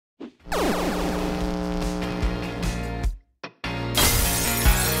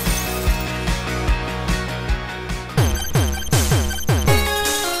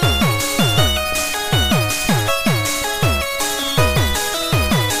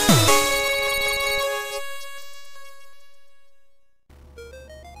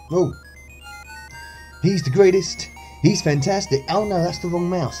Oh, he's the greatest. He's fantastic. Oh no, that's the wrong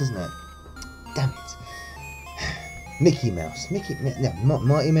mouse, isn't it? Damn it. Mickey Mouse.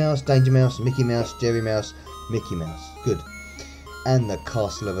 Mighty Mouse, Danger Mouse, Mickey Mouse, Jerry Mouse, Mickey Mouse. Good. And the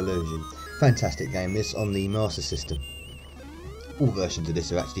Castle of Illusion. Fantastic game, this on the Master System. All versions of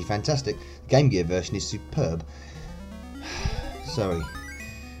this are actually fantastic. The Game Gear version is superb. Sorry.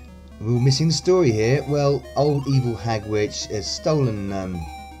 We're all missing the story here. Well, old evil hag witch has stolen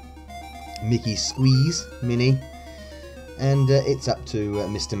Mickey's Squeeze Mini. And it's up to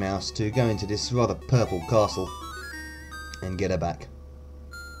Mr. Mouse to go into this rather purple castle and get her back.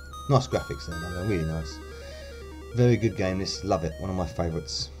 Nice graphics there, though, really nice. Very good game this, love it, one of my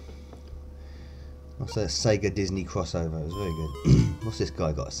favourites. What's a Sega Disney crossover, it was very good. What's this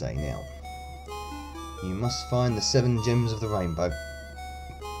guy got to say now? You must find the 7 gems of the rainbow.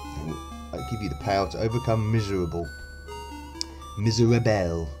 I'll give you the power to overcome miserable.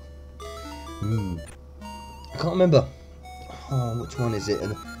 Miserable. I can't remember. Oh, which one is it?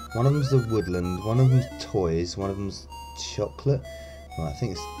 And one of them's the woodland, one of them's toys, one of them's chocolate. Right, I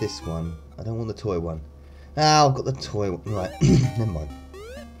think it's this one. I don't want the toy one. Ah, I've got the toy one. Right, never mind.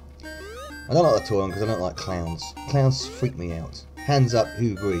 I don't like the toy one because I don't like clowns. Clowns freak me out. Hands up,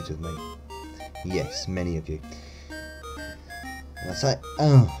 who agrees with me? Yes, many of you. That's it.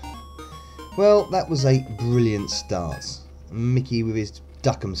 Oh. Well, that was a brilliant start. Mickey with his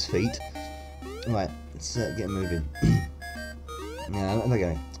duckums feet. Right, let's get moving. Now, there we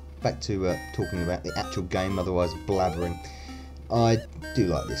go. Back to talking about the actual game, otherwise blabbering. I do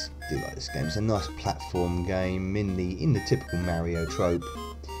like this. Game. It's a nice platform game in the typical Mario trope,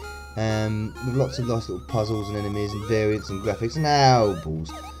 with lots of nice little puzzles and enemies and variants and graphics. And ow,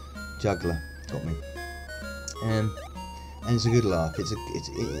 balls! Juggler got me. And it's a good laugh. It's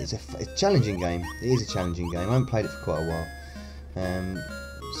a challenging game. It is a challenging game. I haven't played it for quite a while,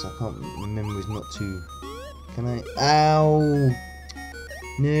 so I can't remember. It's not too. Can I? Ow!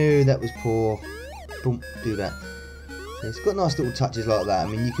 No, that was poor. Boom, do that. It's got nice little touches like that. I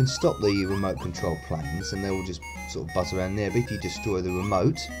mean, you can stop the remote control planes and they will just sort of buzz around there. But if you destroy the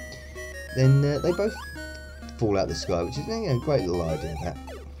remote, then they both fall out the sky, which is a great little idea. That,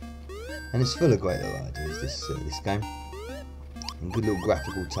 and it's full of great little ideas. This game, and good little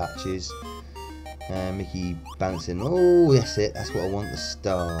graphical touches. Mickey bouncing. Oh, that's it. That's what I want. The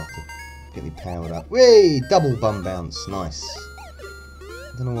star to get me powered up. Whee! Double bum bounce. Nice.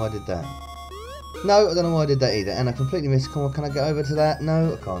 I don't know why I did that. No, I don't know why I did that either. And I completely missed. Come on, can I get over to that?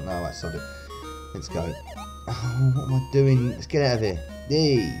 No, I can't. No, right, sod it. Let's go. Oh, what am I doing? Let's get out of here.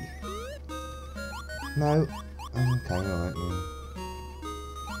 Yay. No. Okay, alright.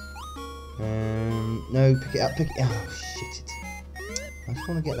 Yeah. No, pick it up. Oh, shit it. I just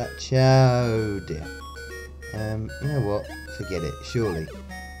want to get that. Oh, dear. You know what? Forget it. Surely.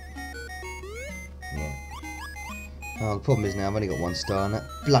 Yeah. Oh, the problem is now I've only got 1 star and that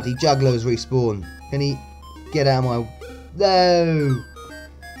bloody juggler has respawned. Can he get out of my... No!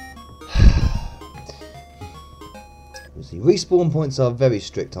 You see, respawn points are very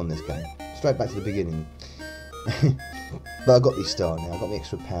strict on this game. Straight back to the beginning. But I got these stars now. I got the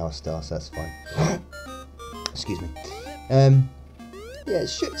extra power star, so that's fine. Excuse me. Yeah,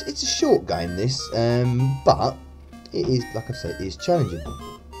 it's a short game, this. But it is, like I said, it is challenging.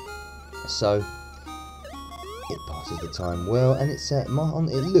 So... it passes the time well, and it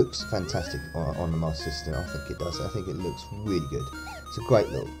looks fantastic on the Master System. I think it does. I think it looks really good. It's a great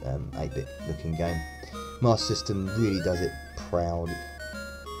little 8-bit looking game. Master System really does it proud.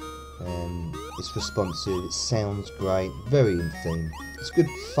 It's responsive. It sounds great. Very in theme. It's a good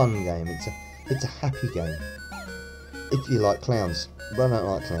fun game. It's a happy game. If you like clowns, but I don't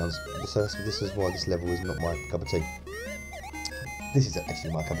like clowns. So this is why this level is not my cup of tea. This is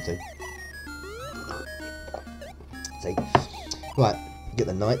actually my cup of tea. See. Right, get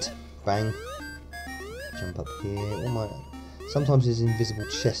the knight, bang, jump up here. Sometimes there's invisible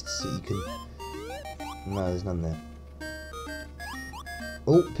chests that you can. No, there's none there.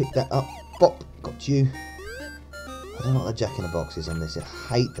 Oh, pick that up. Bop, got you. I don't know what the Jack in the Box is on this. I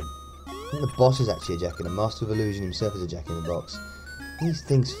hate them. I think the boss is actually a Jack in the Master of Illusion himself is a Jack in the Box. These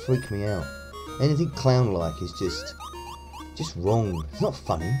things freak me out. Anything clown-like is just wrong. It's not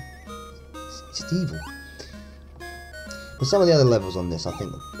funny. It's just evil. But some of the other levels on this, I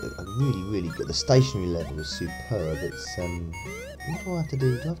think, are really, really good. The stationary level is superb. It's what do I have to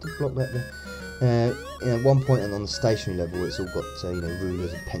do? Do I have to block that there? At one point on the stationary level, it's all got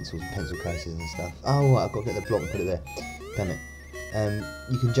rulers and pencils and pencil cases and stuff. Oh, right, I've got to get the block and put it there. Damn it.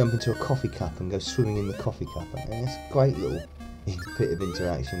 You can jump into a coffee cup and go swimming in the coffee cup. And it's a great little bit of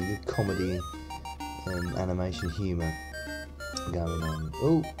interaction, good comedy and animation humour. going on.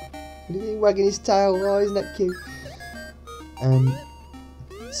 Oh, look at him wagging his tail. Oh, isn't that cute?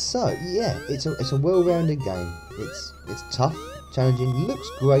 So yeah, it's a well-rounded game. It's tough, challenging, looks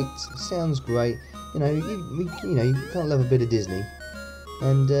great, sounds great. You know, you can't love a bit of Disney.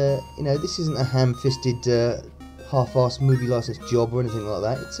 And you know, this isn't a ham-fisted, half-assed movie license job or anything like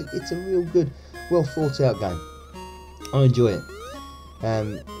that. It's a real good, well thought-out game. I enjoy it.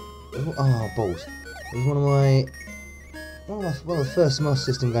 Oh balls! It was one of the first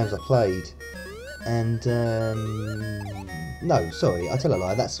Master System games I played, and no, sorry, I tell a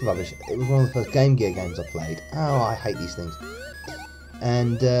lie. That's rubbish. It was one of the first Game Gear games I played. Oh, I hate these things.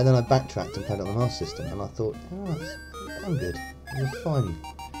 And then I backtracked and played it on the Master System, and I thought, oh, it's damn good. It was fine,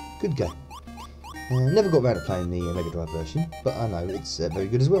 good game. Never got around to playing the Mega Drive version, but I know it's very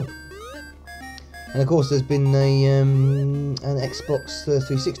good as well. And of course, there's been an Xbox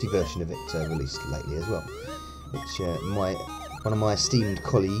 360 version of it released lately as well, which one of my esteemed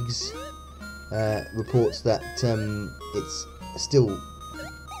colleagues reports that it's still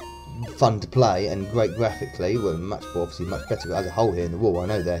fun to play and great graphically. Well, obviously much better as a hole here in the wall. I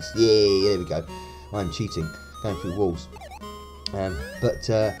know this. Yeah, there we go. I'm cheating, going through walls. But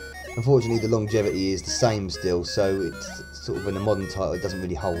unfortunately, the longevity is the same still, so it's sort of in a modern title, it doesn't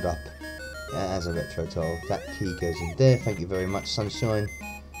really hold up. As a retro title. That key goes in there. Thank you very much, Sunshine.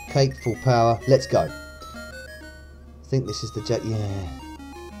 Cake, full power. Let's go. I think this is the Jack. Yeah,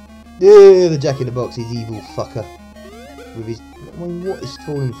 the Jack in the Box. His evil fucker. With his. I mean, what is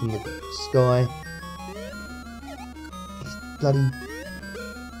falling from the sky? His bloody.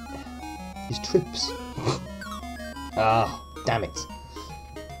 His trips. Ah, damn it.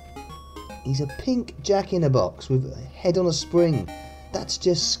 He's a pink Jack in a Box with a head on a spring. That's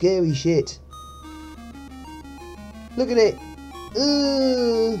just scary shit. Look at it.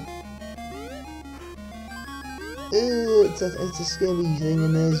 It's a scary thing,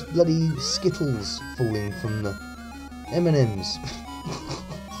 and there's bloody Skittles falling from the M&Ms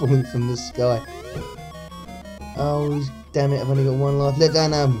falling from the sky. Oh, damn it! I've only got one life left,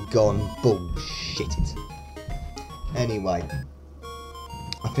 and I'm gone. Bullshit it. Anyway,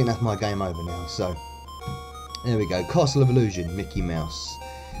 I think that's my game over now. So. There we go, Castle of Illusion, Mickey Mouse,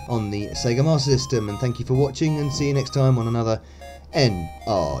 on the SEGA Master System, and thank you for watching, and see you next time on another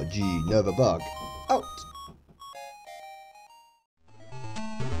NRG Nova Bug. Out!